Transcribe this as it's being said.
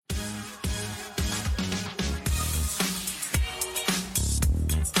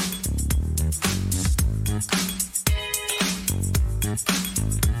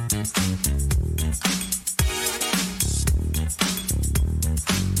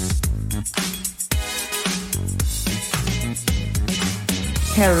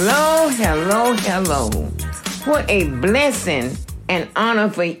Hello, hello, hello. What a blessing and honor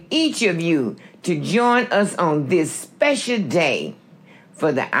for each of you to join us on this special day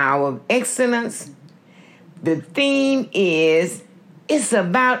for the Hour of Excellence. The theme is, it's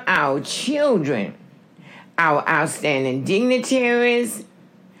about our children, our outstanding dignitaries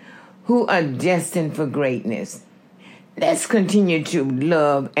who are destined for greatness. Let's continue to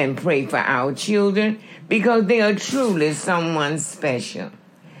love and pray for our children because they are truly someone special.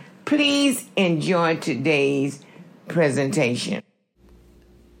 Please enjoy today's presentation.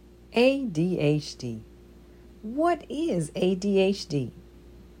 ADHD. What is ADHD?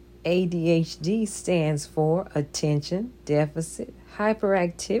 ADHD stands for Attention Deficit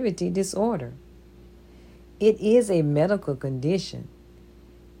Hyperactivity Disorder. It is a medical condition.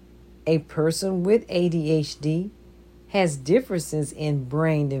 A person with ADHD has differences in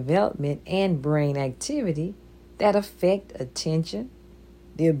brain development and brain activity that affect attention,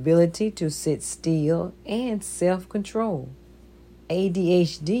 the ability to sit still, and self-control.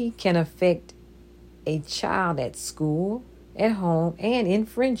 ADHD can affect a child at school, at home, and in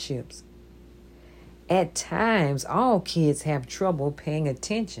friendships. At times, all kids have trouble paying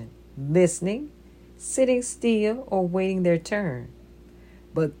attention, listening, sitting still, or waiting their turn.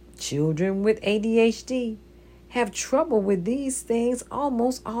 But children with ADHD have trouble with these things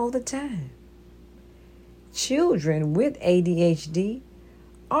almost all the time. Children with ADHD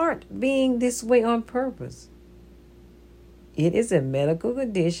aren't being this way on purpose. It is a medical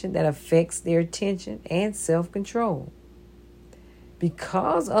condition that affects their attention and self-control.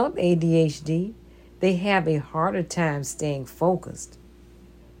 Because of ADHD, they have a harder time staying focused.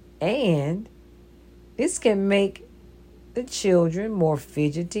 And this can make the children more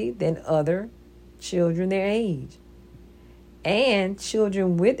fidgety than other children their age. And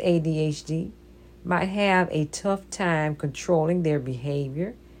children with ADHD might have a tough time controlling their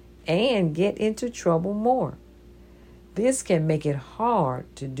behavior and get into trouble more. This can make it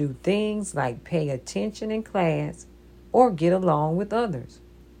hard to do things like pay attention in class or get along with others.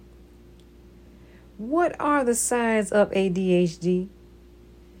 What are the signs of ADHD?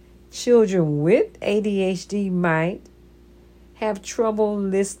 Children with ADHD might have trouble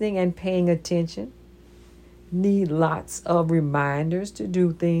listening and paying attention, need lots of reminders to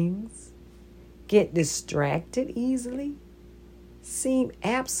do things, get distracted easily, seem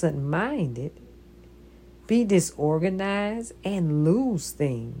absent-minded, be disorganized and lose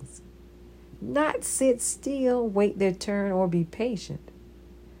things, not sit still, wait their turn, or be patient,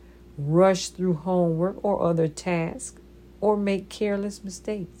 rush through homework or other tasks, or make careless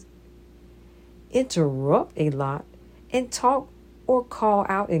mistakes, interrupt a lot, and talk or call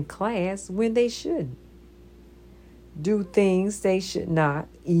out in class when they shouldn't, do things they should not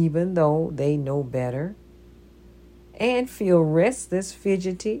even though they know better, and feel restless,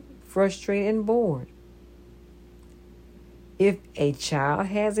 fidgety, frustrated, and bored. If a child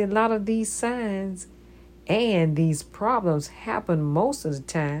has a lot of these signs and these problems happen most of the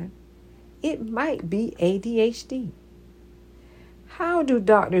time, it might be ADHD. How do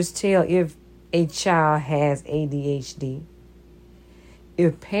doctors tell if a child has ADHD?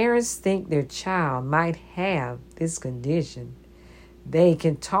 If parents think their child might have this condition, they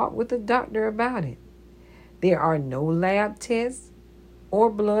can talk with the doctor about it. There are no lab tests or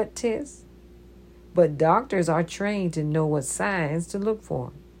blood tests, but doctors are trained to know what signs to look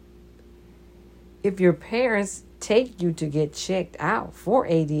for. If your parents take you to get checked out for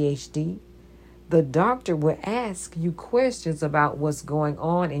ADHD, the doctor will ask you questions about what's going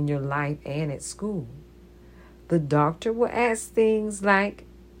on in your life and at school. The doctor will ask things like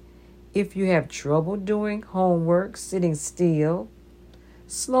if you have trouble doing homework, sitting still,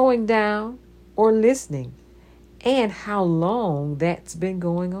 slowing down, or listening, and how long that's been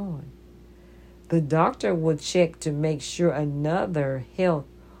going on. The doctor will check to make sure another health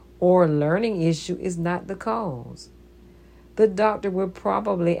or learning issue is not the cause. The doctor will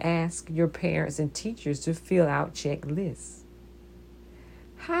probably ask your parents and teachers to fill out checklists.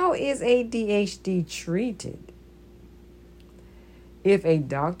 How is ADHD treated? If a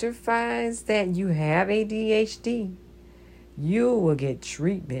doctor finds that you have ADHD, you will get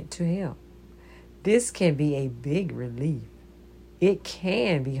treatment to help. This can be a big relief. It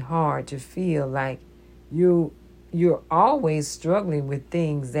can be hard to feel like you're always struggling with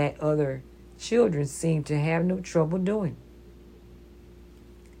things that other children seem to have no trouble doing.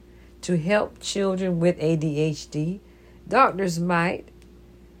 To help children with ADHD, doctors might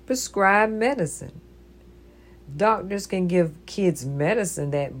prescribe medicine. Doctors can give kids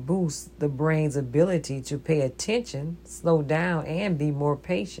medicine that boosts the brain's ability to pay attention, slow down, and be more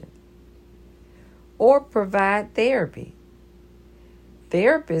patient. Or provide therapy.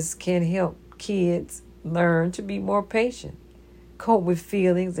 Therapists can help kids learn to be more patient, cope with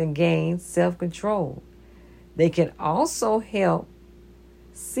feelings, and gain self-control. They can also help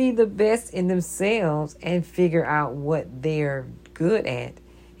see the best in themselves and figure out what they're good at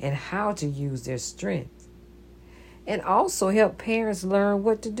and how to use their strengths. And also help parents learn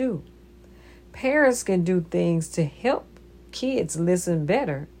what to do. Parents can do things to help kids listen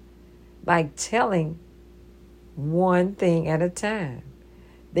better, like telling one thing at a time.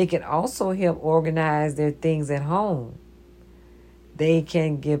 They can also help organize their things at home. They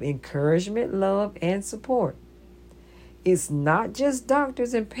can give encouragement, love, and support. It's not just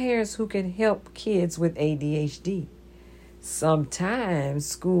doctors and parents who can help kids with ADHD. Sometimes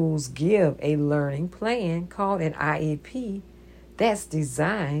schools give a learning plan called an IEP that's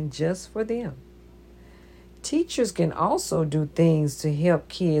designed just for them. Teachers can also do things to help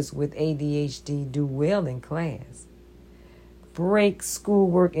kids with ADHD do well in class. Break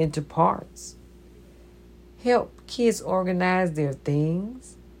schoolwork into parts. Help kids organize their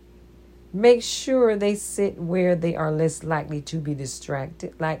things. Make sure they sit where they are less likely to be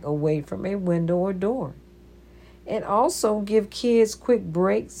distracted, like away from a window or door. And also give kids quick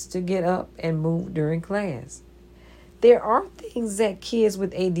breaks to get up and move during class. There are things that kids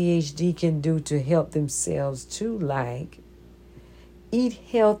with ADHD can do to help themselves too, like eat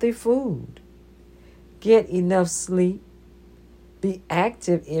healthy food, get enough sleep, be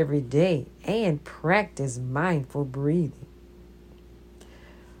active every day, and practice mindful breathing.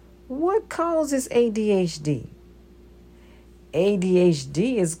 What causes ADHD?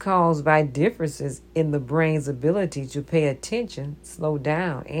 ADHD is caused by differences in the brain's ability to pay attention, slow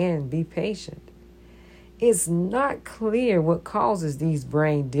down, and be patient. It's not clear what causes these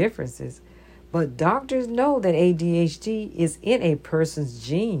brain differences, but doctors know that ADHD is in a person's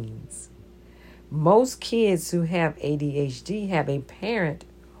genes. Most kids who have ADHD have a parent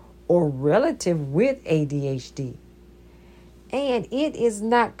or relative with ADHD. And it is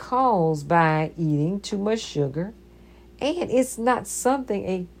not caused by eating too much sugar, and it's not something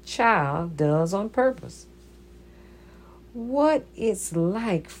a child does on purpose. What it's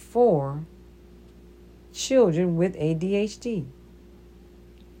like for children with ADHD.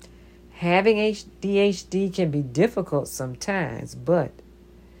 Having ADHD can be difficult sometimes, but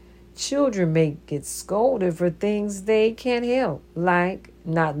children may get scolded for things they can't help, like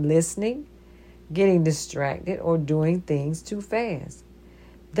not listening, getting distracted, or doing things too fast.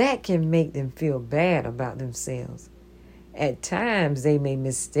 That can make them feel bad about themselves. At times, they may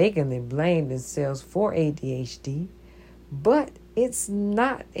mistakenly blame themselves for ADHD, but it's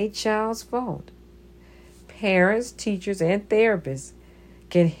not a child's fault. Parents, teachers, and therapists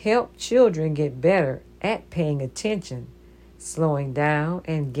can help children get better at paying attention, slowing down,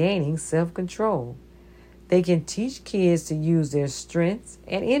 and gaining self-control. They can teach kids to use their strengths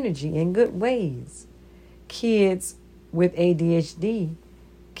and energy in good ways. Kids with ADHD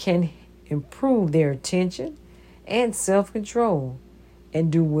can improve their attention and self-control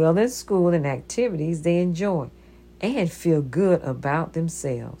and do well in school and activities they enjoy and feel good about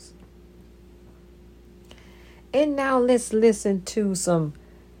themselves. And now let's listen to some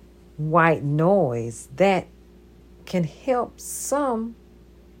white noise that can help some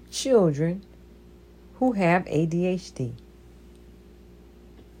children who have ADHD.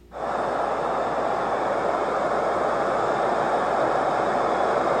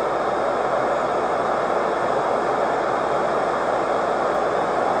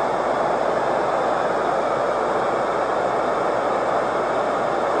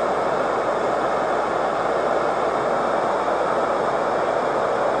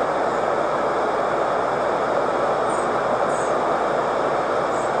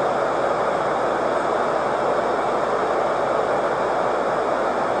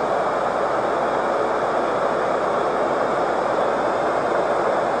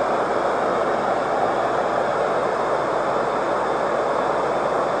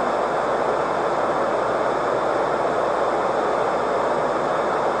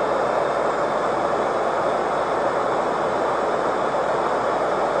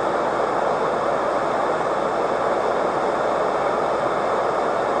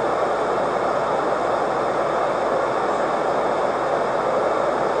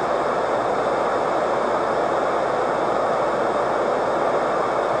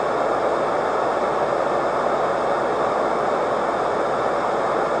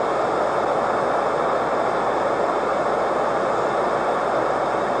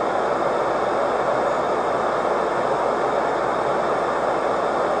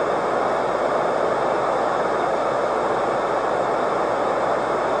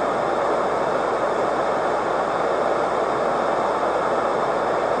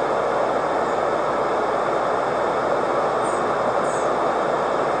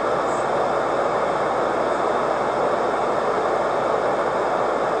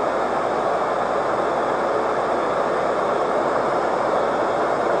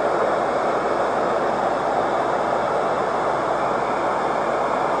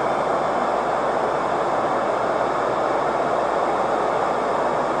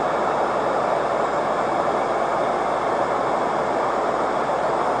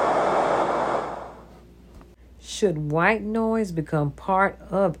 should white noise become part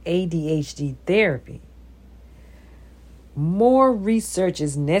of ADHD therapy? More research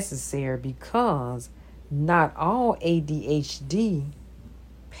is necessary because not all ADHD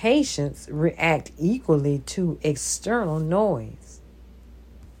patients react equally to external noise.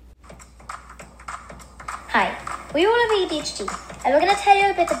 Hi, we all have ADHD, and we're going to tell you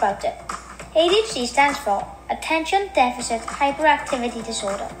a bit about it. ADHD stands for Attention Deficit Hyperactivity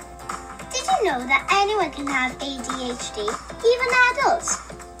Disorder. Did you know that anyone can have ADHD, even adults?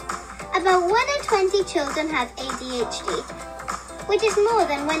 About 1 in 20 children have ADHD, which is more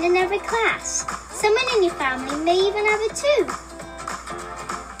than 1 in every class. Someone in your family may even have it too.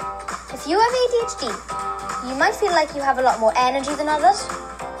 If you have ADHD, you might feel like you have a lot more energy than others,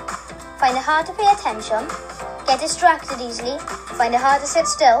 find it hard to pay attention, get distracted easily, find it hard to sit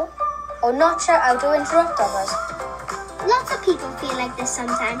still, or not shout out or interrupt others. Lots of people feel like this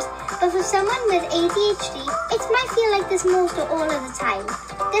sometimes, but for someone with ADHD, it might feel like this most or all of the time.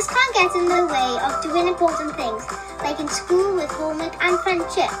 This can't get in the way of doing important things, like in school with homework and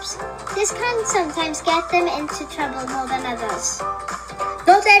friendships. This can sometimes get them into trouble more than others.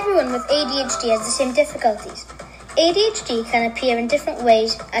 Not everyone with ADHD has the same difficulties. ADHD can appear in different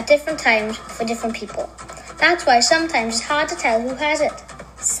ways at different times for different people. That's why sometimes it's hard to tell who has it.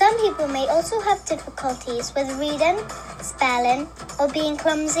 Some people may also have difficulties with reading, spelling, or being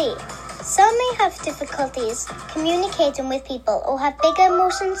clumsy. Some may have difficulties communicating with people or have bigger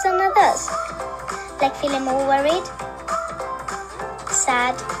emotions than others, like feeling more worried,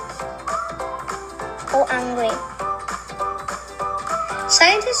 sad, or angry.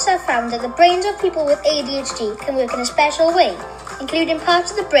 Scientists have found that the brains of people with ADHD can work in a special way, including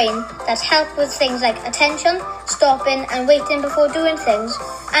parts of the brain that help with things like attention, stopping and waiting before doing things,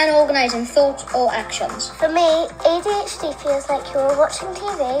 and organising thoughts or actions. For me, ADHD feels like you're watching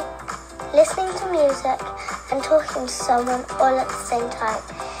TV, listening to music, and talking to someone all at the same time.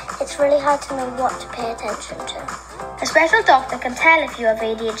 It's really hard to know what to pay attention to. A special doctor can tell if you have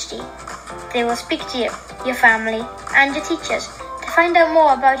ADHD. They will speak to you, your family, and your teachers to find out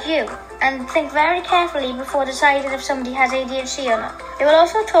more about you and think very carefully before deciding if somebody has ADHD or not. They will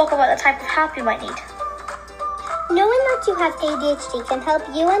also talk about the type of help you might need. Knowing that you have ADHD can help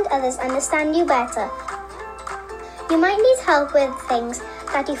you and others understand you better. You might need help with things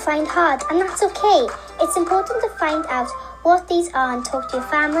that you find hard, and that's okay. It's important to find out what these are and talk to your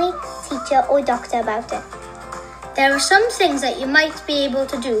family, teacher, or doctor about it. There are some things that you might be able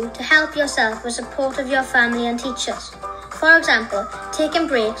to do to help yourself with support of your family and teachers. For example, taking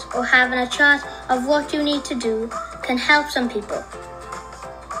breaks or having a chart of what you need to do can help some people.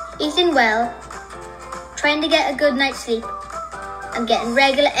 Eating well, trying to get a good night's sleep, and getting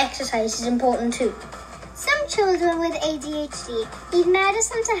regular exercise is important too. Some children with ADHD need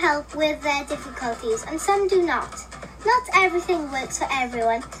medicine to help with their difficulties, and some do not. Not everything works for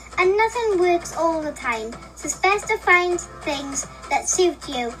everyone, and nothing works all the time, so it's best to find things that suit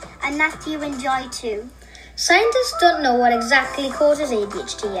you and that you enjoy too. Scientists don't know what exactly causes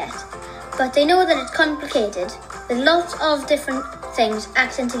ADHD yet, but they know that it's complicated, with lots of different things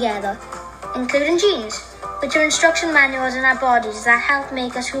acting together, including genes, which are instruction manuals in our bodies that help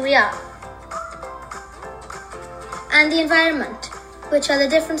make us who we are, and the environment, which are the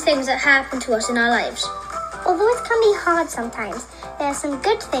different things that happen to us in our lives. Although it can be hard sometimes, there are some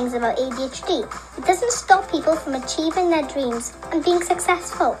good things about ADHD. It doesn't stop people from achieving their dreams and being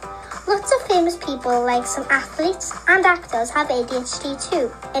successful. Lots of famous people, like some athletes and actors, have ADHD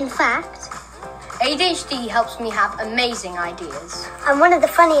too. In fact, ADHD helps me have amazing ideas. I'm one of the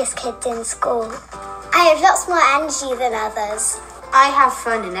funniest kids in school. I have lots more energy than others. I have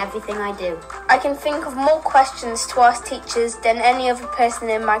fun in everything I do. I can think of more questions to ask teachers than any other person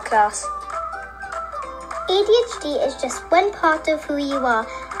in my class. ADHD is just one part of who you are,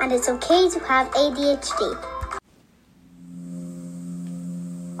 and it's okay to have ADHD.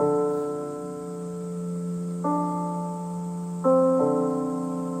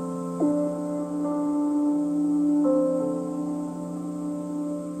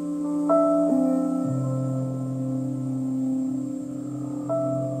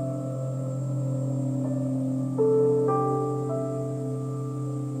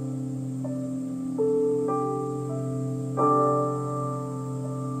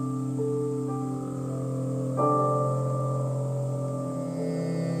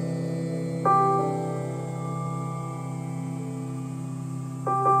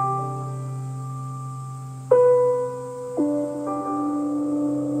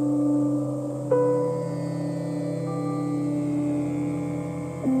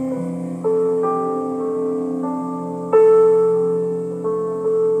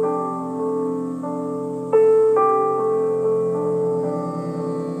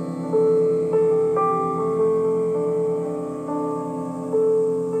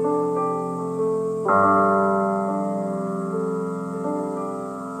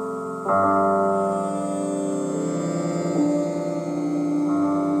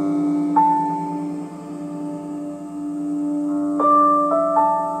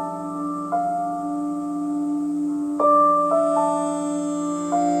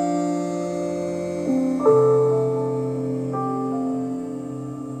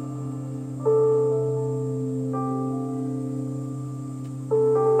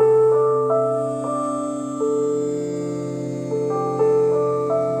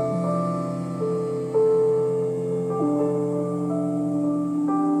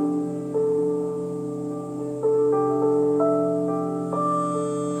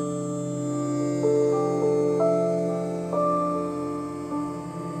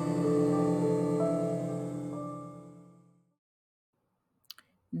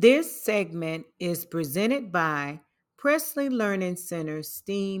 This segment is presented by Presley Learning Center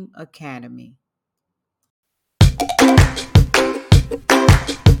STEAM Academy.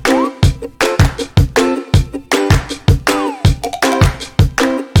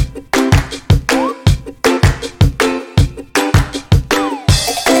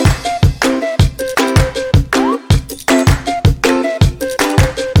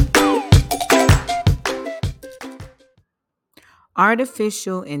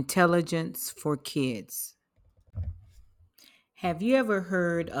 Artificial intelligence for kids. Have you ever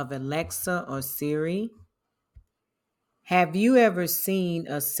heard of Alexa or Siri? Have you ever seen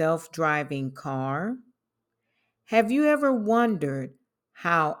a self-driving car? Have you ever wondered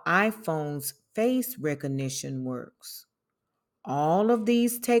how iPhone's face recognition works? All of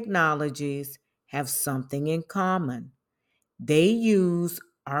these technologies have something in common. They use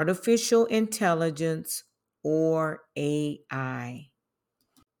artificial intelligence or AI.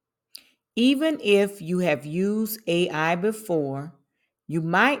 Even if you have used AI before, you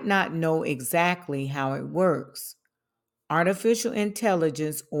might not know exactly how it works. Artificial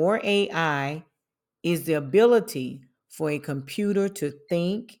intelligence or AI is the ability for a computer to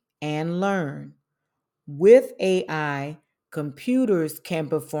think and learn. With AI, computers can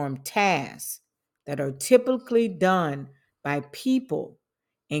perform tasks that are typically done by people,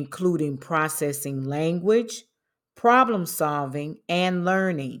 including processing language, problem solving, and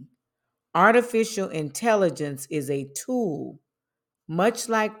learning. Artificial intelligence is a tool, much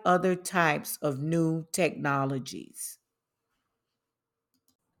like other types of new technologies.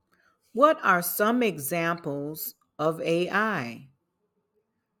 What are some examples of AI?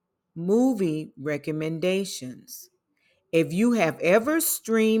 Movie recommendations. If you have ever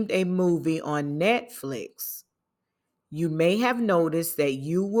streamed a movie on Netflix, you may have noticed that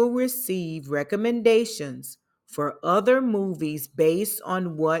you will receive recommendations for other movies based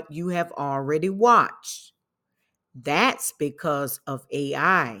on what you have already watched. That's because of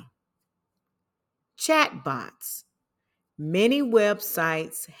AI. Chatbots. Many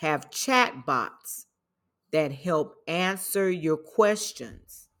websites have chatbots that help answer your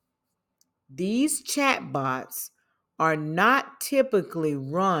questions. These chatbots are not typically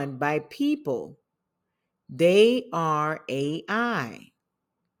run by people, they are AI.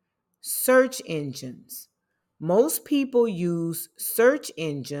 Search engines. Most people use search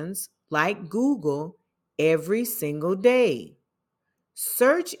engines like Google every single day.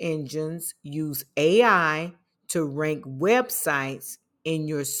 Search engines use AI to rank websites in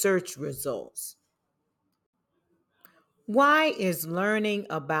your search results. Why is learning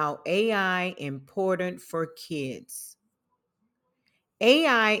about AI important for kids?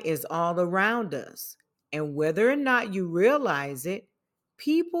 AI is all around us, and whether or not you realize it,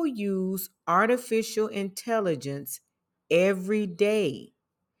 people use artificial intelligence every day.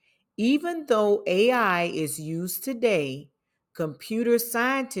 Even though AI is used today, computer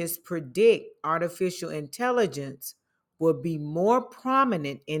scientists predict artificial intelligence will be more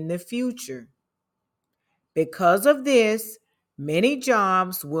prominent in the future. Because of this, many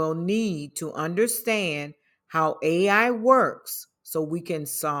jobs will need to understand how AI works so we can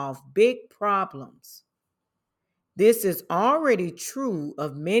solve big problems. This is already true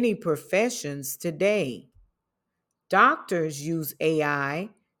of many professions today. Doctors use AI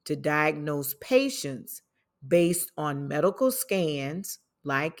to diagnose patients based on medical scans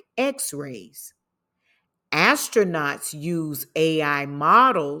like x rays. Astronauts use AI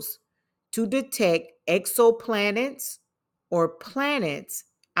models to detect exoplanets or planets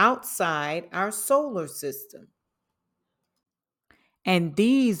outside our solar system. And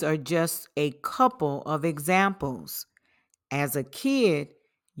these are just a couple of examples. As a kid,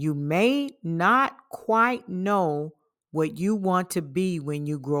 you may not quite know what you want to be when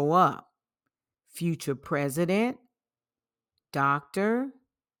you grow up: future president, doctor,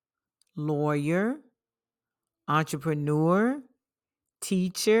 lawyer, entrepreneur,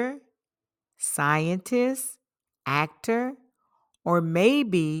 teacher, scientist, actor, or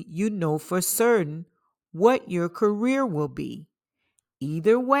maybe you know for certain what your career will be.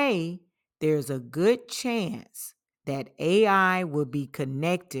 Either way, there's a good chance that AI will be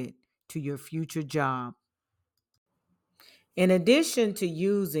connected to your future job. In addition to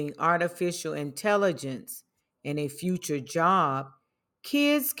using artificial intelligence in a future job,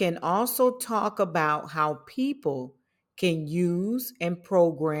 kids can also talk about how people can use and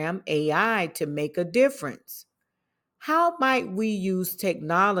program AI to make a difference. How might we use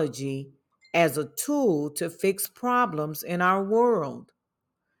technology as a tool to fix problems in our world?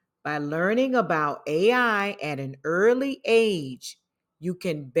 By learning about AI at an early age, you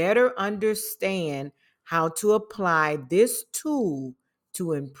can better understand how to apply this tool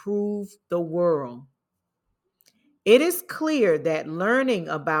to improve the world. It is clear that learning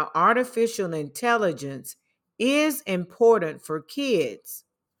about artificial intelligence is important for kids.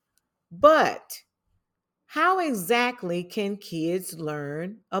 But how exactly can kids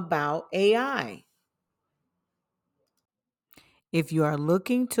learn about AI? If you are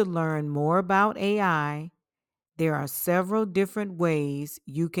looking to learn more about AI, there are several different ways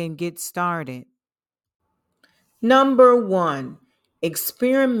you can get started. Number one,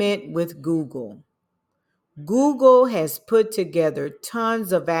 experiment with Google. Google has put together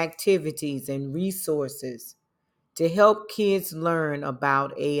tons of activities and resources to help kids learn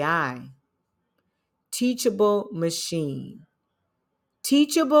about AI. Teachable Machine.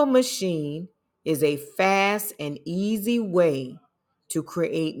 Teachable Machine is a fast and easy way to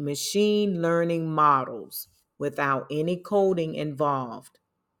create machine learning models without any coding involved.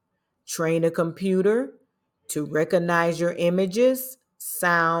 Train a computer to recognize your images,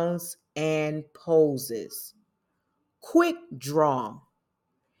 sounds, and poses. Quick Draw.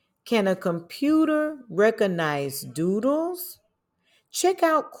 Can a computer recognize doodles? Check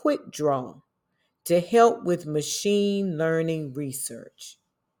out Quick Draw to help with machine learning research.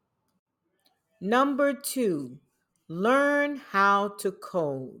 Number two, learn how to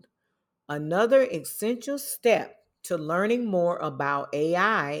code. Another essential step to learning more about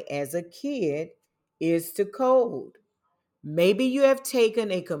AI as a kid is to code. Maybe you have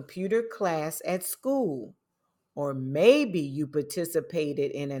taken a computer class at school, or maybe you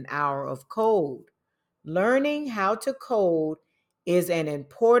participated in an hour of code. Learning how to code is an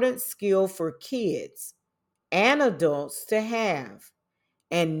important skill for kids and adults to have,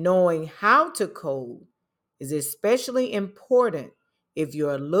 and knowing how to code is especially important if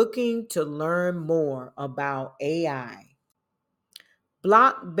you're looking to learn more about AI.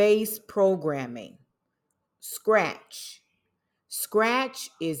 Block-based programming, Scratch. Scratch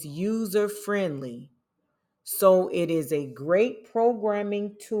is user-friendly, so it is a great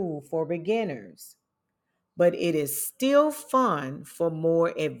programming tool for beginners, but it is still fun for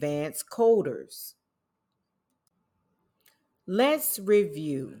more advanced coders. Let's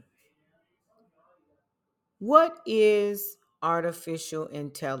review. What is artificial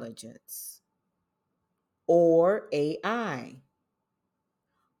intelligence or AI?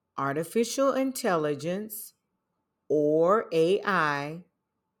 Artificial intelligence or AI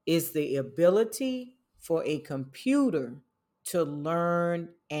is the ability for a computer to learn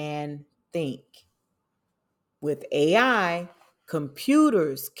and think. With AI,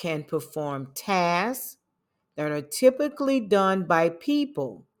 computers can perform tasks that are typically done by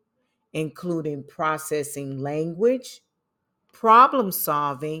people, including processing language, problem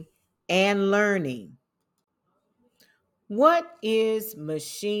solving, and learning. What is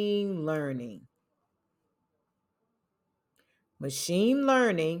machine learning? Machine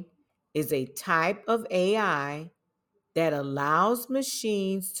learning is a type of AI that allows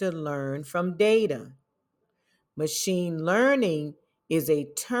machines to learn from data. Machine learning is a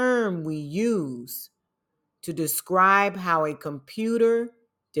term we use to describe how a computer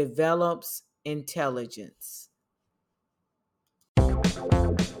develops intelligence.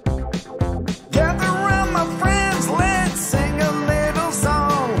 Gather around my friends, let's sing a little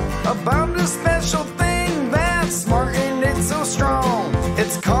song about a special thing that's smart and it's so strong.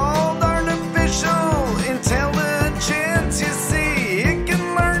 It's called artificial intelligence. You see, it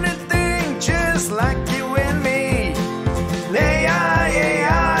can learn and think just like you and me.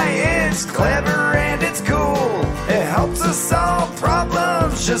 AI, it's clever and it's cool. It helps us solve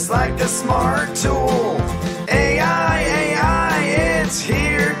problems just like a smart tool. AI, it's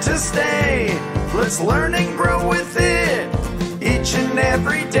here to stay. Let's learn and grow with it each and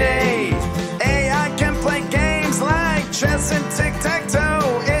every day. AI can play games like chess and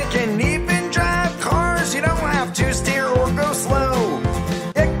tic-tac-toe. It can even drive cars, you don't have to steer or go slow.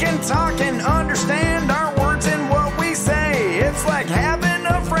 It can talk and understand our words and what we say. It's like having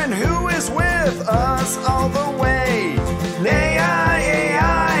a friend who is with us all the way. AI,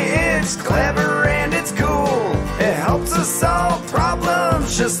 it's clever and it's cool. It helps us solve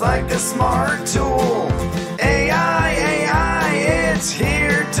problems just like a smart tool. AI, it's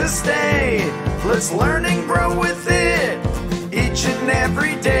here to stay. Let's learn and grow with it each and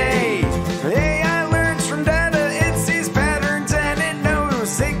every day. AI learns from data, it sees patterns and it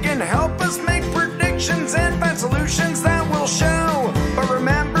knows. It can help us make predictions and find solutions that will show. But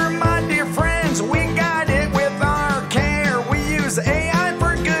remember, my dear friends, we guide it with our care. We use AI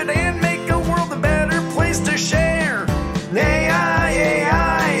for good and make the world a better place to share. AI,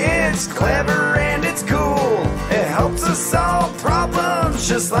 it's clever and it's cool. It helps us solve problems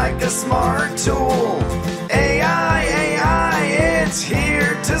just like a smart tool. AI, it's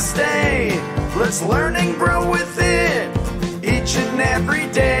here to stay. Let's learn and grow with it each and every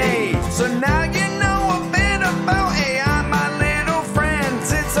day. So now you know a bit about AI, my little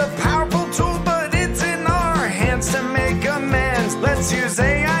friends. It's a powerful tool, but it's in our hands to make amends. Let's use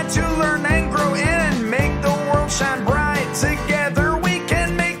AI to learn and grow and make the world shine bright. Together we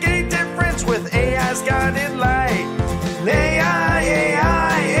can make a difference with AI's guided light. AI,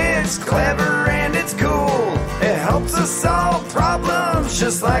 it's clever and it's cool. It helps us solve problems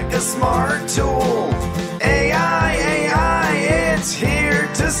just like a smart tool. AI, it's here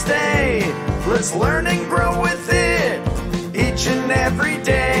to stay. Let's learn and grow with it each and every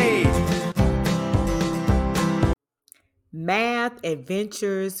day. Math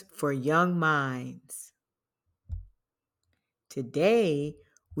Adventures for Young Minds. Today,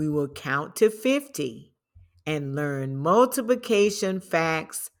 we will count to 50 and learn multiplication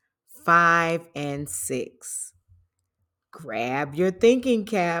facts 5 and 6. Grab your thinking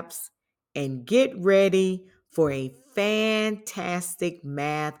caps and get ready for a fantastic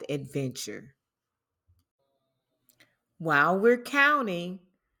math adventure. While we're counting,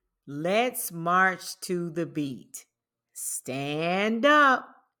 let's march to the beat. Stand up.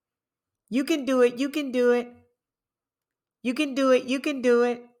 You can do it. You can do it. You can do it. You can do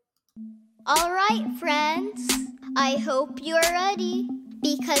it. All right, friends. I hope you're ready,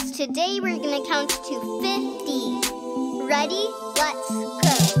 because today we're going to count to 50. Ready? Let's go.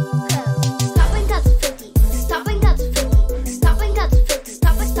 Stop and count to 50. Stop and count to 50. Stop and count to 50.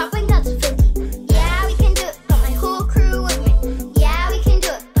 Stop and count to 50. Yeah, we can do it. Got my whole crew with me. Yeah, we can do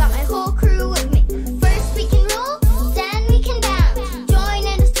it. Got my whole crew with me. First we can roll, then we can bounce. Join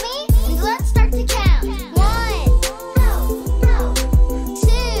in with me, and let's start to count. 1, 2,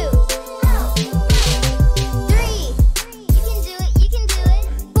 3. You can do it. You can do it.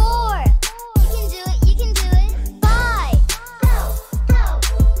 4. You can do it. You can do it. 5.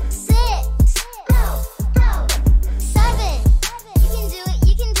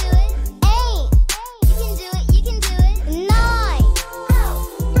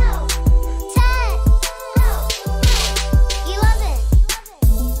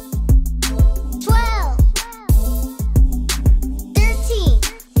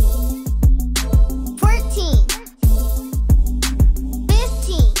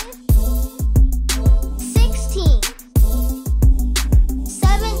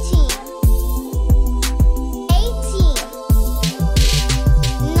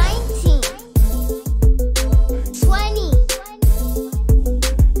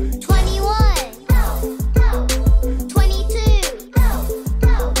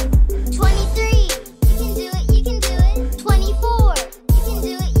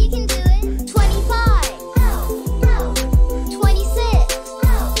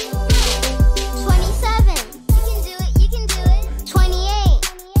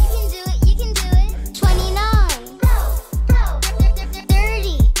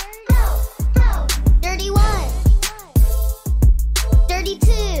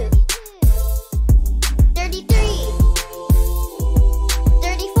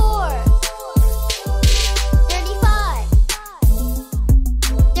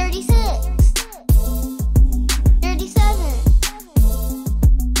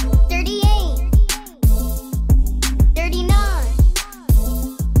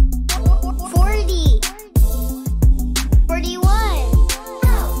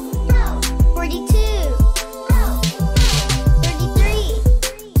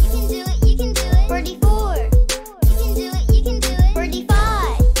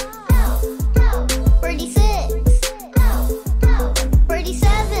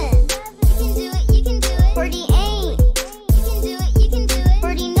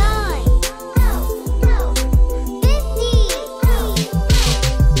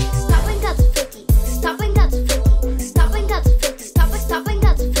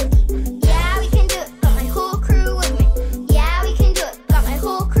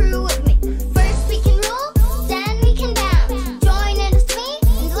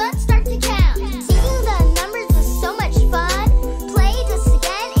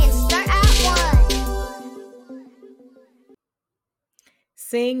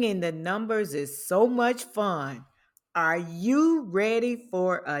 Singing the numbers is so much fun. Are you ready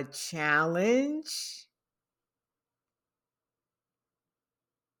for a challenge?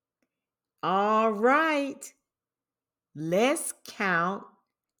 All right. Let's count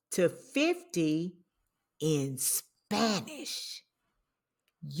to 50 in Spanish.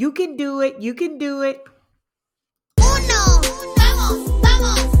 You can do it. You can do it. Uno, vamos,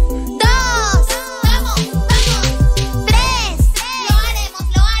 vamos. Dos, vamos, vamos. Tres, lo haremos.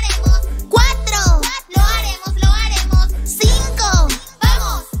 Cuatro, lo haremos. Cinco,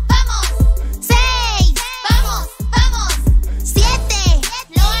 vamos, vamos. Seis, vamos, vamos. Siete,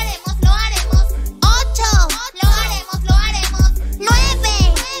 lo haremos. Ocho, lo haremos. Nueve,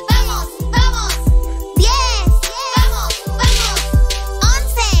 vamos, vamos. 10, vamos, vamos.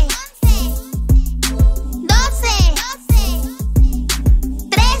 11, 12,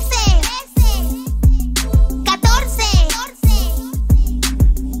 13, 14,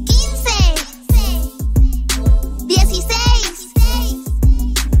 15, 16,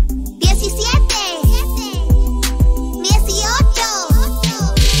 17, 18,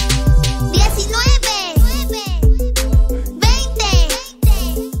 19, 20,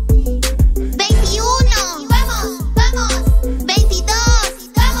 21, vamos, vamos, 22,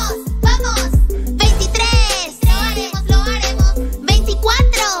 vamos, vamos, 23, lo haremos,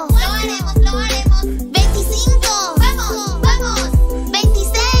 24, lo haremos, 25, vamos, vamos,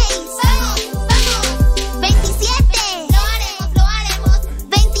 26, vamos, vamos, 27, lo haremos,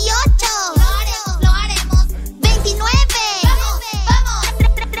 28, lo haremos, 29, vamos, vamos,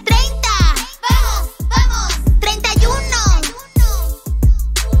 30, vamos, vamos, 31,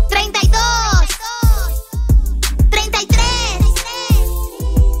 32, 33,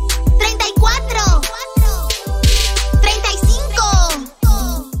 34, 35,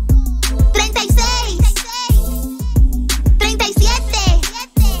 36, 37,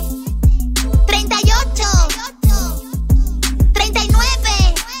 38, 39,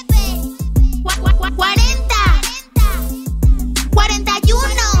 40, 41,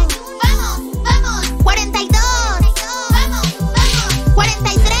 vamos, vamos, 42, vamos, vamos,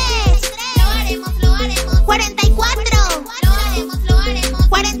 43, lo haremos, 44, lo haremos,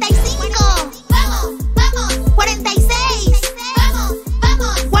 45, vamos, vamos, 46, vamos,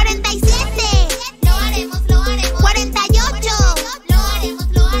 vamos, 47, lo haremos, 48, lo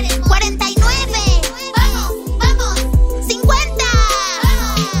haremos, 49, vamos, vamos, 50,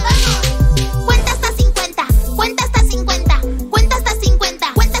 vamos, vamos, cuenta hasta 50, cuenta hasta 50, cuenta hasta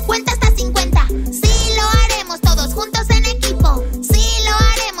 50, cuenta hasta 50. Sí lo haremos todos juntos en equipo, sí lo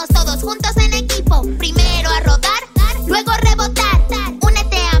haremos todos juntos en equipo. Primero a rodar, luego rebotar.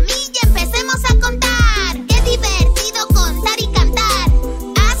 Únete a mí y empecemos a contar. Qué divertido contar y cantar.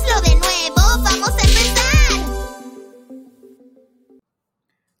 Hazlo de nuevo, vamos a empezar.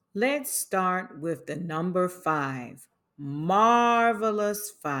 Let's start with the number 5.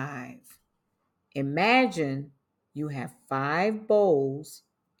 Marvelous 5. Imagine you have 5 bowls,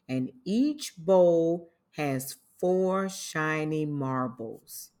 and each bowl has 4 shiny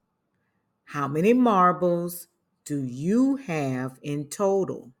marbles. How many marbles do you have in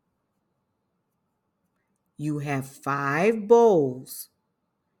total? You have 5 bowls.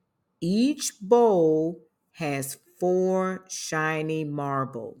 Each bowl has 4 shiny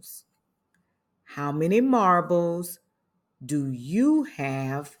marbles. How many marbles do you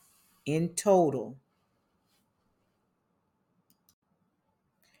have in total?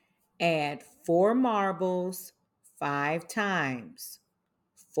 Add 4 marbles 5 times.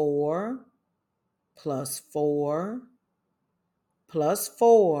 4 plus 4 plus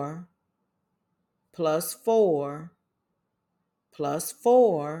 4 plus 4 plus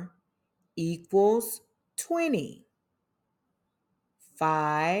 4 equals 20.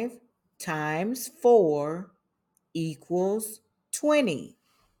 5 times 4 equals 20.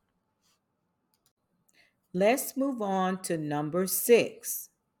 Let's move on to number 6.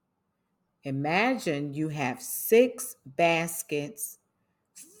 Imagine you have 6 baskets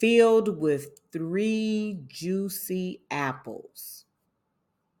filled with 3 juicy apples.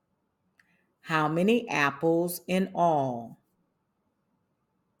 How many apples in all?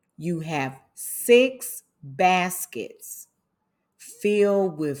 You have 6 baskets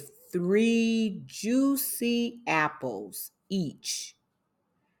filled with 3 juicy apples each.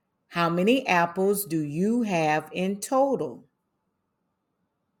 How many apples do you have in total?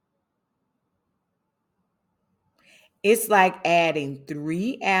 It's like adding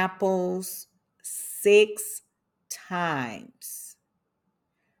 3 apples 6 times.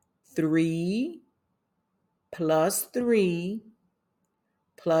 3 plus 3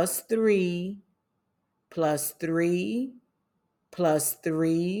 plus 3 plus 3 plus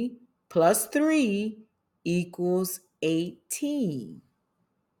 3 plus 3 equals 18.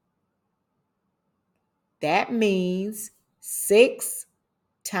 That means 6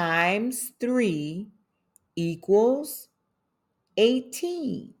 times 3 equals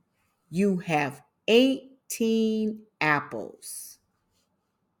 18. You have 18 apples.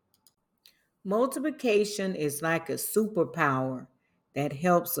 Multiplication is like a superpower that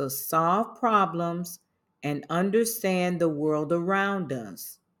helps us solve problems and understand the world around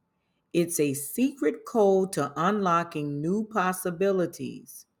us. It's a secret code to unlocking new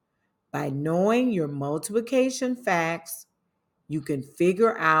possibilities. By knowing your multiplication facts, you can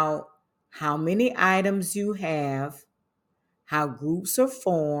figure out how many items you have, how groups are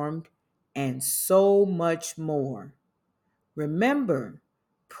formed, and so much more. Remember,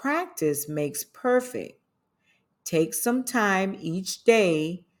 practice makes perfect. Take some time each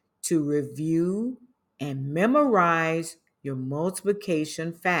day to review and memorize your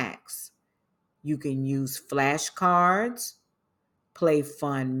multiplication facts. You can use flashcards, play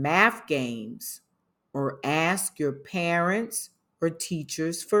fun math games, or ask your parents or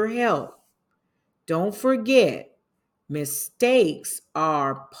teachers for help. Don't forget, mistakes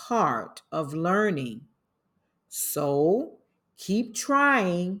are part of learning. So keep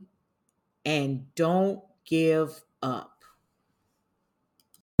trying and don't give up.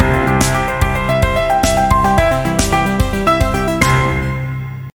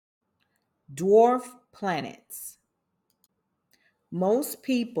 Dwarf planets. Most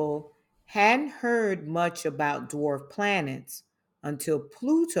people hadn't heard much about dwarf planets until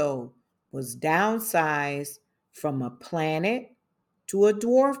Pluto was downsized from a planet to a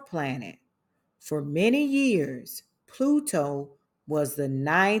dwarf planet. For many years, Pluto was the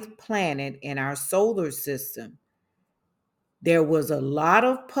 9th planet in our solar system. There was a lot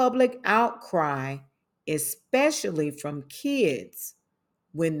of public outcry, especially from kids,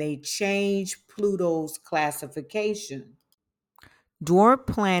 when they changed Pluto's classification. Dwarf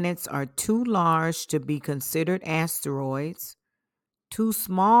planets are too large to be considered asteroids, too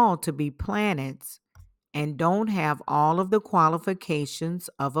small to be planets, and don't have all of the qualifications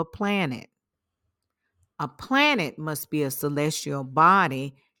of a planet. A planet must be a celestial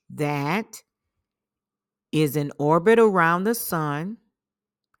body that is in orbit around the sun,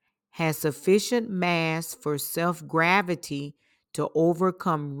 has sufficient mass for self-gravity to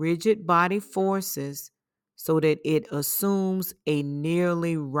overcome rigid body forces so that it assumes a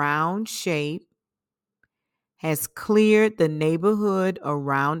nearly round shape, has cleared the neighborhood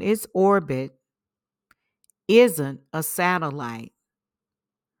around its orbit, isn't a satellite.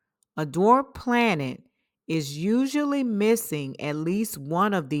 A dwarf planet is usually missing at least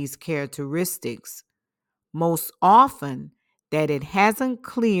one of these characteristics, most often that it hasn't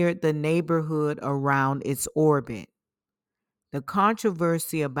cleared the neighborhood around its orbit. The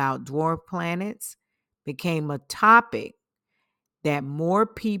controversy about dwarf planets became a topic that more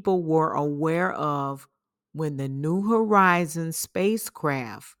people were aware of when the New Horizons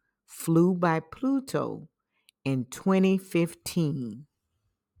spacecraft flew by Pluto in 2015.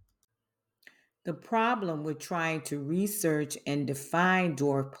 The problem with trying to research and define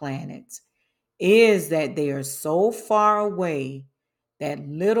dwarf planets is that they are so far away that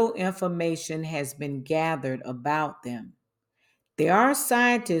little information has been gathered about them. There are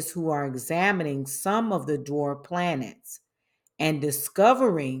scientists who are examining some of the dwarf planets and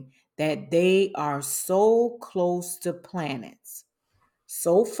discovering that they are so close to planets.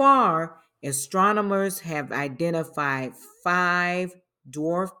 So far, astronomers have identified 5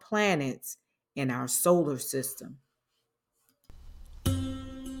 dwarf planets in our solar system.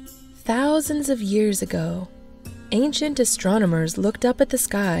 Thousands of years ago, ancient astronomers looked up at the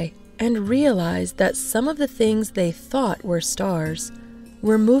sky and realized that some of the things they thought were stars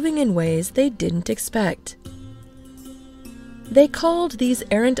were moving in ways they didn't expect. They called these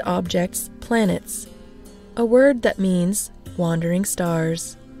errant objects planets, a word that means wandering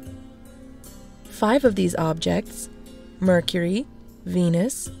stars. 5 of these objects, Mercury,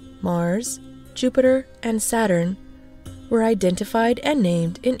 Venus, Mars, Jupiter, and Saturn, were identified and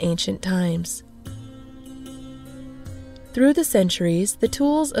named in ancient times. Through the centuries, the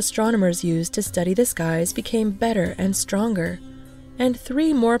tools astronomers used to study the skies became better and stronger, and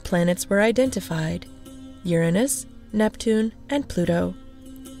 3 more planets were identified: Uranus, Neptune, and Pluto.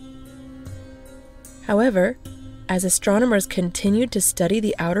 However, as astronomers continued to study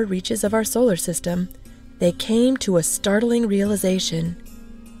the outer reaches of our solar system, they came to a startling realization.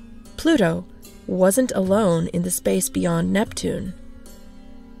 Pluto wasn't alone in the space beyond Neptune.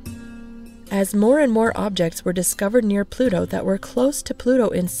 As more and more objects were discovered near Pluto that were close to Pluto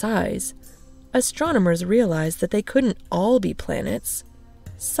in size, astronomers realized that they couldn't all be planets.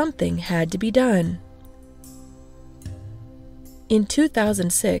 Something had to be done. In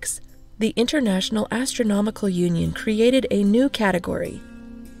 2006, the International Astronomical Union created a new category,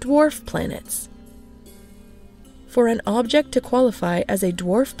 dwarf planets. For an object to qualify as a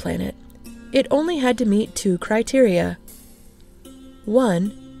dwarf planet, it only had to meet 2 criteria.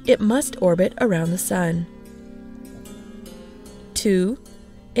 1, it must orbit around the Sun. 2,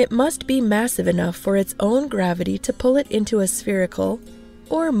 it must be massive enough for its own gravity to pull it into a spherical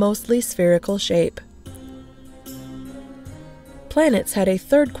or mostly spherical shape. Planets had a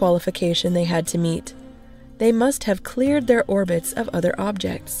third qualification they had to meet. They must have cleared their orbits of other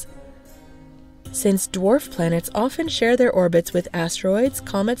objects. Since dwarf planets often share their orbits with asteroids,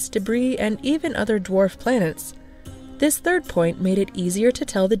 comets, debris, and even other dwarf planets, this third point made it easier to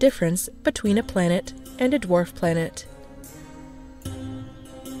tell the difference between a planet and a dwarf planet.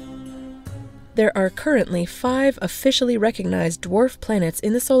 There are currently 5 officially recognized dwarf planets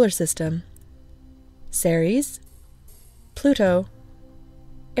in the solar system: Ceres, Pluto,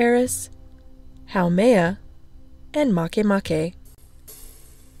 Eris, Haumea, and Makemake.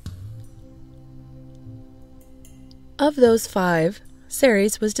 Of those 5,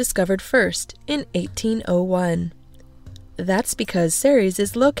 Ceres was discovered first in 1801. That's because Ceres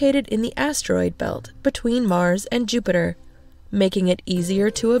is located in the asteroid belt between Mars and Jupiter, making it easier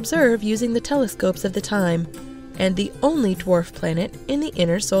to observe using the telescopes of the time, and the only dwarf planet in the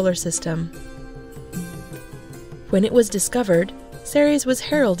inner solar system. When it was discovered, Ceres was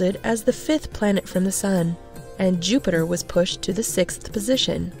heralded as the 5th planet from the Sun, and Jupiter was pushed to the 6th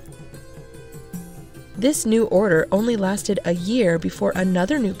position. This new order only lasted a year before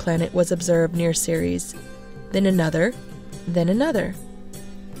another new planet was observed near Ceres, then another, then another.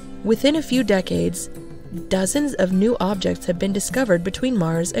 Within a few decades, dozens of new objects have been discovered between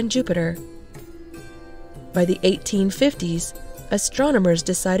Mars and Jupiter. By the 1850s, astronomers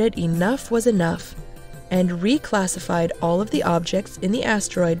decided enough was enough and reclassified all of the objects in the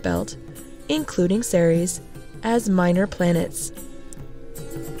asteroid belt, including Ceres, as minor planets.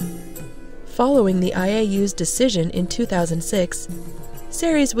 Following the IAU's decision in 2006,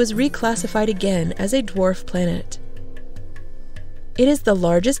 Ceres was reclassified again as a dwarf planet. It is the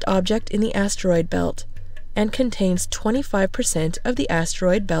largest object in the asteroid belt and contains 25% of the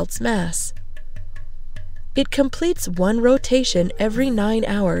asteroid belt's mass. It completes 1 rotation every 9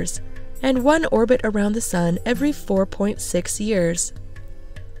 hours and 1 orbit around the Sun every 4.6 years.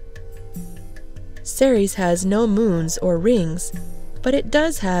 Ceres has no moons or rings, but it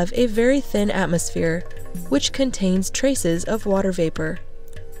does have a very thin atmosphere, which contains traces of water vapor.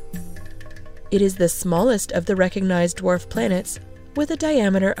 It is the smallest of the recognized dwarf planets, with a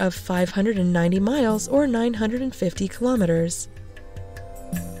diameter of 590 miles or 950 kilometers.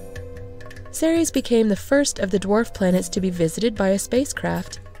 Ceres became the first of the dwarf planets to be visited by a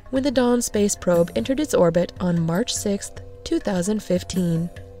spacecraft when the Dawn space probe entered its orbit on March 6, 2015.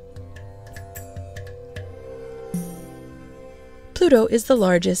 Pluto is the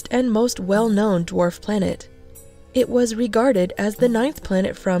largest and most well-known dwarf planet. It was regarded as the 9th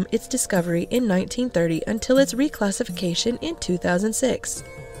planet from its discovery in 1930 until its reclassification in 2006.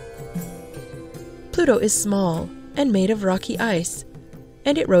 Pluto is small and made of rocky ice,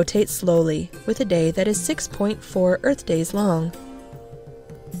 and it rotates slowly with a day that is 6.4 Earth days long.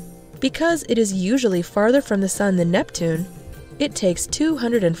 Because it is usually farther from the Sun than Neptune, it takes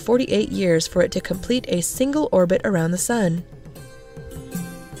 248 years for it to complete a single orbit around the Sun.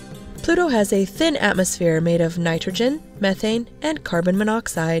 Pluto has a thin atmosphere made of nitrogen, methane, and carbon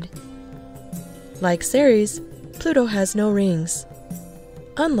monoxide. Like Ceres, Pluto has no rings.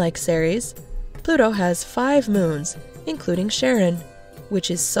 Unlike Ceres, Pluto has 5 moons, including Charon,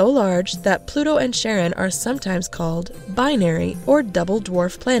 which is so large that Pluto and Charon are sometimes called binary or double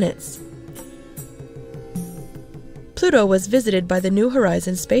dwarf planets. Pluto was visited by the New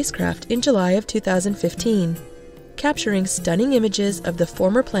Horizons spacecraft in July of 2015, capturing stunning images of the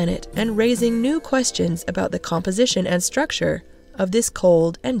former planet and raising new questions about the composition and structure of this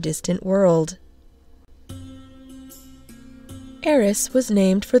cold and distant world. Eris was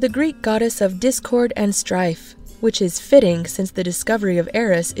named for the Greek goddess of discord and strife, which is fitting since the discovery of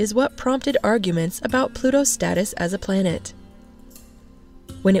Eris is what prompted arguments about Pluto's status as a planet.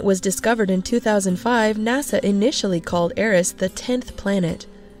 When it was discovered in 2005, NASA initially called Eris the 10th planet,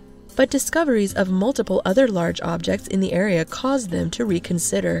 but discoveries of multiple other large objects in the area caused them to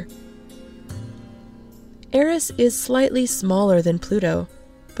reconsider. Eris is slightly smaller than Pluto,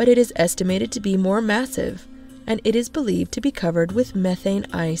 but it is estimated to be more massive, and it is believed to be covered with methane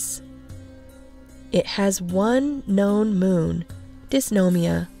ice. It has one known moon,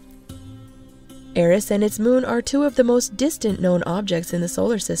 Dysnomia. Eris and its moon are two of the most distant known objects in the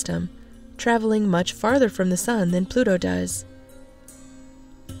solar system, traveling much farther from the Sun than Pluto does.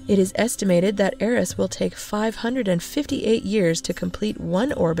 It is estimated that Eris will take 558 years to complete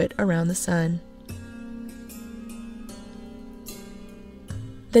one orbit around the Sun.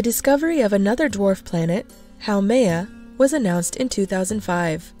 The discovery of another dwarf planet, Haumea, was announced in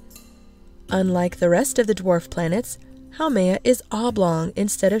 2005. Unlike the rest of the dwarf planets, Haumea is oblong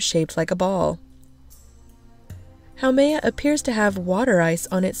instead of shaped like a ball. Haumea appears to have water ice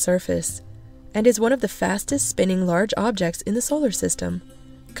on its surface and is one of the fastest spinning large objects in the solar system,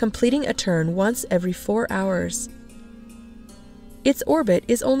 completing a turn once every 4 hours. Its orbit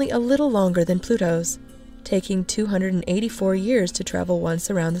is only a little longer than Pluto's, taking 284 years to travel once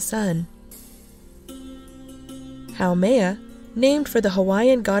around the Sun. Haumea, named for the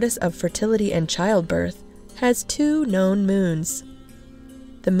Hawaiian goddess of fertility and childbirth, has 2 known moons.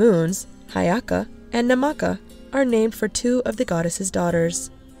 The moons, Hayaka and Namaka, are named for 2 of the goddess's daughters.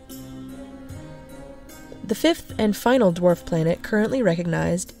 The 5th and final dwarf planet currently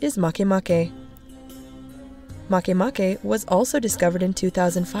recognized is Makemake. Makemake was also discovered in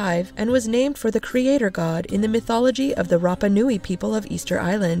 2005 and was named for the creator god in the mythology of the Rapa Nui people of Easter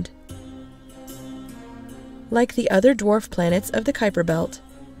Island. Like the other dwarf planets of the Kuiper Belt,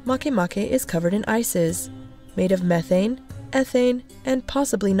 Makemake is covered in ices, made of methane, ethane, and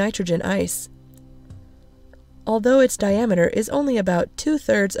possibly nitrogen ice. Although its diameter is only about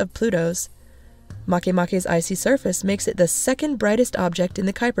 2/3 of Pluto's, Makemake's icy surface makes it the second brightest object in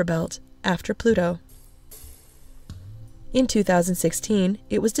the Kuiper Belt, after Pluto. In 2016,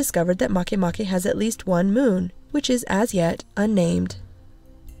 it was discovered that Makemake has at least one moon, which is as yet unnamed.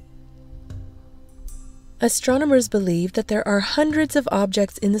 Astronomers believe that there are hundreds of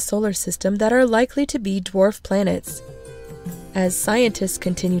objects in the solar system that are likely to be dwarf planets. As scientists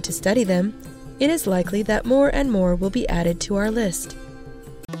continue to study them, it is likely that more and more will be added to our list.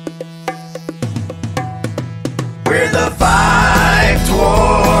 We're the 5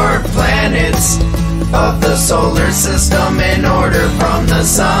 dwarf planets of the solar system in order from the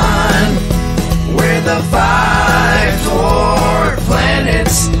Sun. We're the 5 dwarf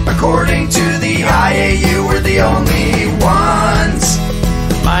planets. According to the IAU, we're the only ones.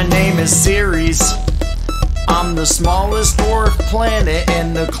 My name is Ceres. I'm the smallest dwarf planet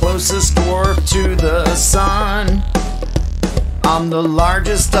and the closest dwarf to the Sun. I'm the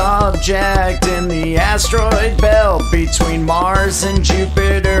largest object in the asteroid belt. Between Mars and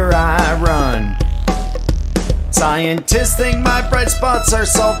Jupiter I run. Scientists think my bright spots are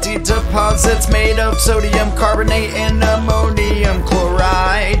salty deposits made of sodium carbonate and ammonium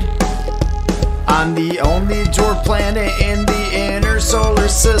chloride. I'm the only dwarf planet in the inner solar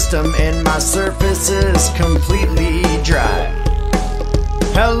system, and my surface is completely dry.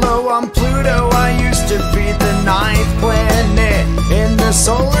 Hello, I'm Pluto. I used to be the 9th planet in the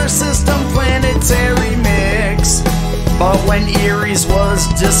solar system planetary mix. But when Eris was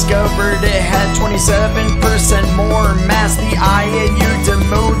discovered, it had 27% more mass. The IAU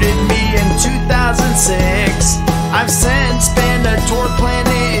demoted me in 2006. I've since been a dwarf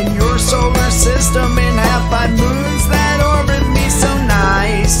planet in your solar system and have 5 moons that orbit me so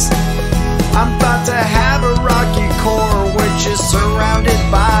nice. I'm thought to have a rocky core which is surrounded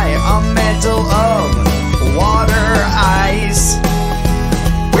by a mantle of water ice.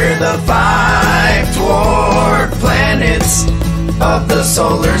 We're the 5 dwarf planets of the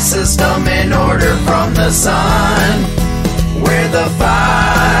solar system in order from the Sun. We're the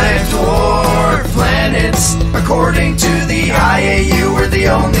 5 dwarf planets. According to the IAU, we're the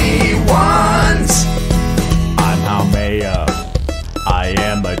only ones. I'm Haumea. I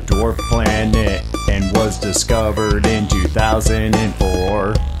am a dwarf planet and was discovered in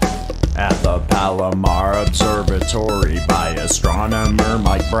 2004 at the Palomar Observatory by astronomer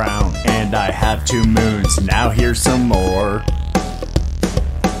Mike Brown. And I have 2 moons, now here's some more.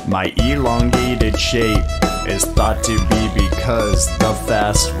 My elongated shape is thought to be because the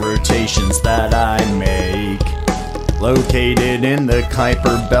fast rotations that I make. Located in the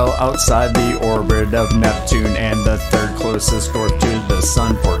Kuiper Belt outside the orbit of Neptune and the 3rd closest dwarf to the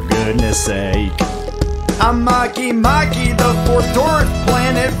Sun, for goodness sake. I'm Makemake, the 4th dwarf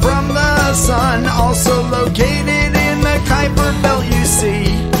planet from the Sun, also located in the Kuiper Belt, you see.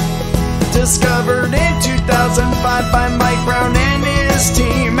 Discovered in 2005 by Mike Brown and his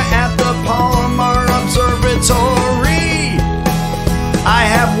team at the Palomar Observatory. I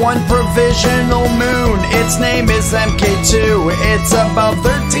have 1 provisional moon, its name is MK2. It's about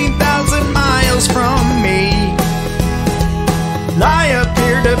 13,000 miles from me. I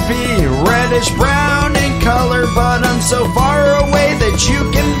appear to be reddish brown in color, but I'm so far away that you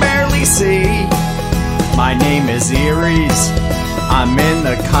can barely see. My name is Aries. I'm in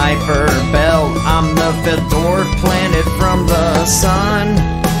the Kuiper Belt. I'm the 5th dwarf planet from the sun.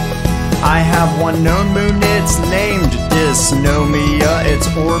 I have one known moon, it's named Dysnomia. Its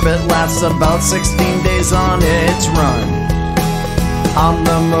orbit lasts about 16 days on its run. I'm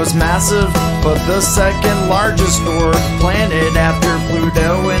the most massive, but the 2nd largest dwarf planet after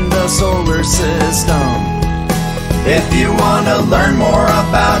Pluto in the solar system. If you want to learn more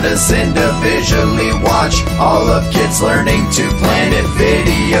about us individually, watch all of Kids Learning 2 Planet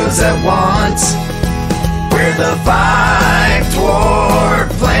videos at once. We're the 5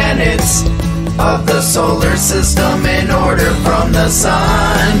 dwarf planets of the solar system in order from the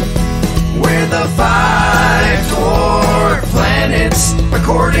sun. We're the 5 dwarf planets.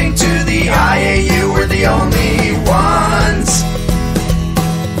 According to the IAU, we're the only ones.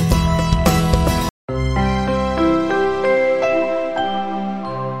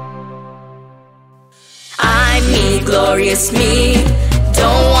 I'm me, glorious me.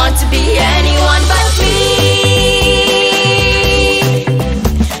 Don't want to be anyone but me.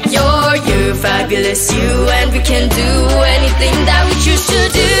 You're fabulous, you, and we can do anything that we choose to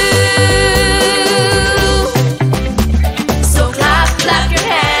do. So clap your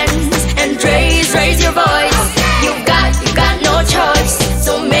hands and raise your voice. You got no choice.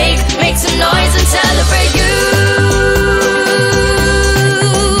 So make some noise and celebrate you.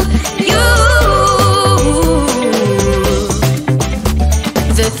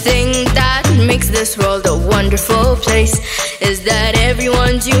 The thing that makes this world a wonderful place is that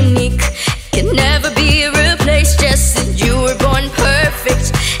everyone's unique, can never be replaced. Just that you were born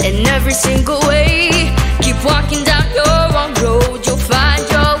perfect in every single way. Keep walking down your own road, you'll find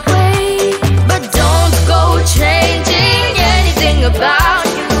your way. But don't go changing anything about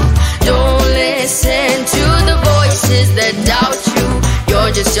you. Don't listen to the voices that doubt you.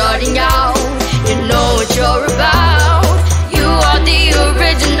 You're just starting out, you know what you're about. You are the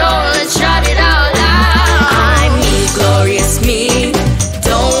original, let's shout it out loud. I'm me, glorious me.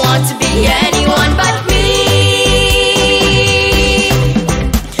 Don't want to be anyone but me.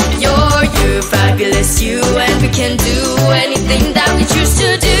 You're fabulous, you, and we can do anything that we choose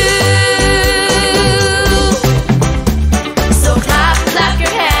to do. So clap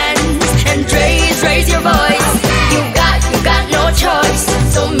your hands and raise your voice. You got no choice.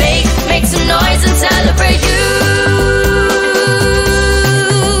 So make some noise and celebrate you.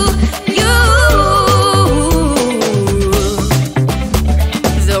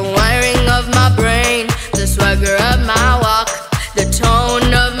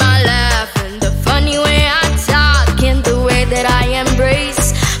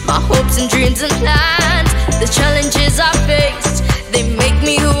 And dreams and plans, the challenges I faced, they make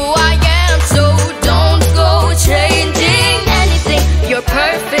me who I am. So don't go changing anything, you're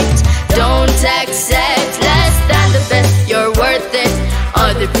perfect. Don't accept less than the best, you're worth it.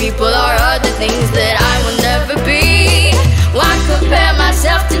 Other people are other things that I will never be. Why compare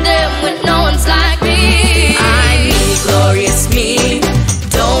myself to them when no one's like me? I'm me, glorious me.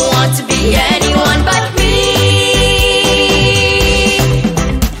 Don't want to be anyone but me.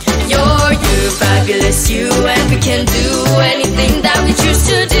 Fabulous, you, and we can do anything that we choose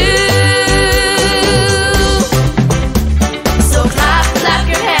to do. So clap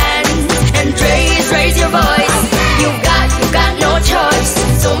your hands and raise your voice. You got no choice.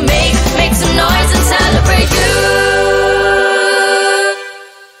 So make some noise and celebrate you.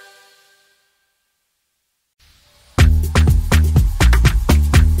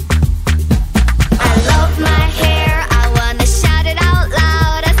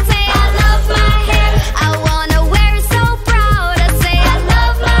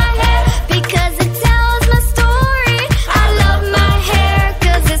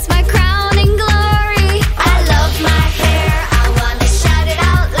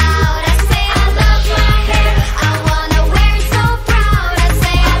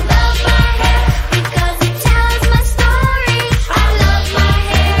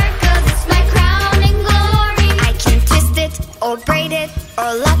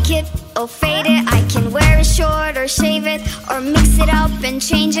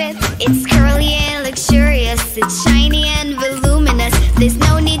 Change it. It's curly and luxurious. It's shiny and voluminous. There's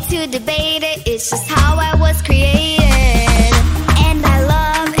no need to debate it. It's just how I was created. And I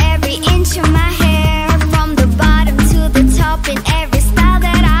love every inch of my hair, from the bottom to the top, in every style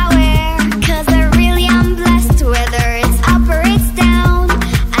that I wear. 'Cause I really am blessed, whether it's up or it's down.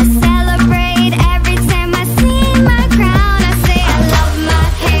 I celebrate every time I see my crown. I say I love my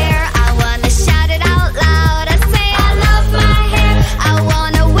hair. I wanna shout it out loud. I say I love my hair. I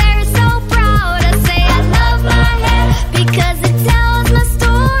wanna wear it so proud. I say I love my hair because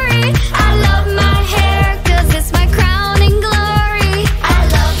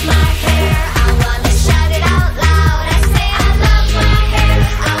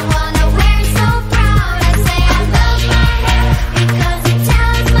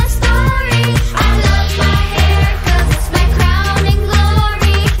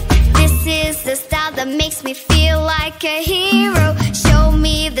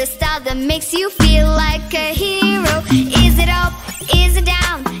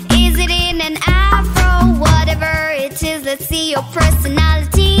your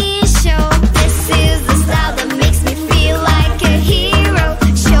personality show. This is the style that makes me feel like a hero.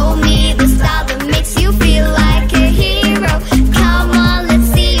 Show me the style that makes you feel like a hero. Come on, let's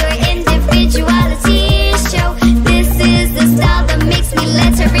see your individuality show. This is the style that makes me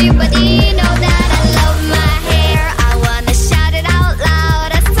let everybody know that I love my hair. I wanna shout it out loud.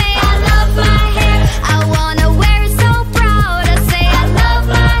 I say I love my hair. I wanna wear it so proud. I say I love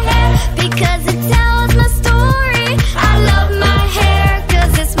my hair because it tells my story. I love my hair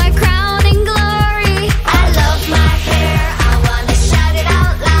cause it's my crowning glory. I love my hair. I wanna shout it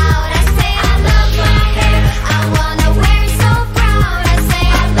out loud. I say I love my hair. I wanna wear it so proud. I say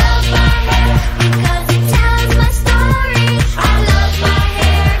I love my hair because it tells my story. I love my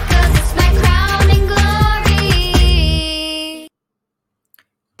hair cause it's my crowning glory.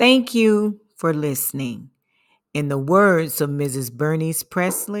 Thank you for listening. In the words of Mrs. Bernice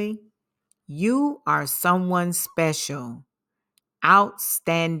Presley, you are someone special,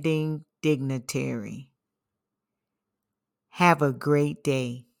 outstanding dignitary. Have a great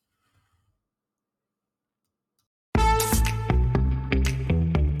day.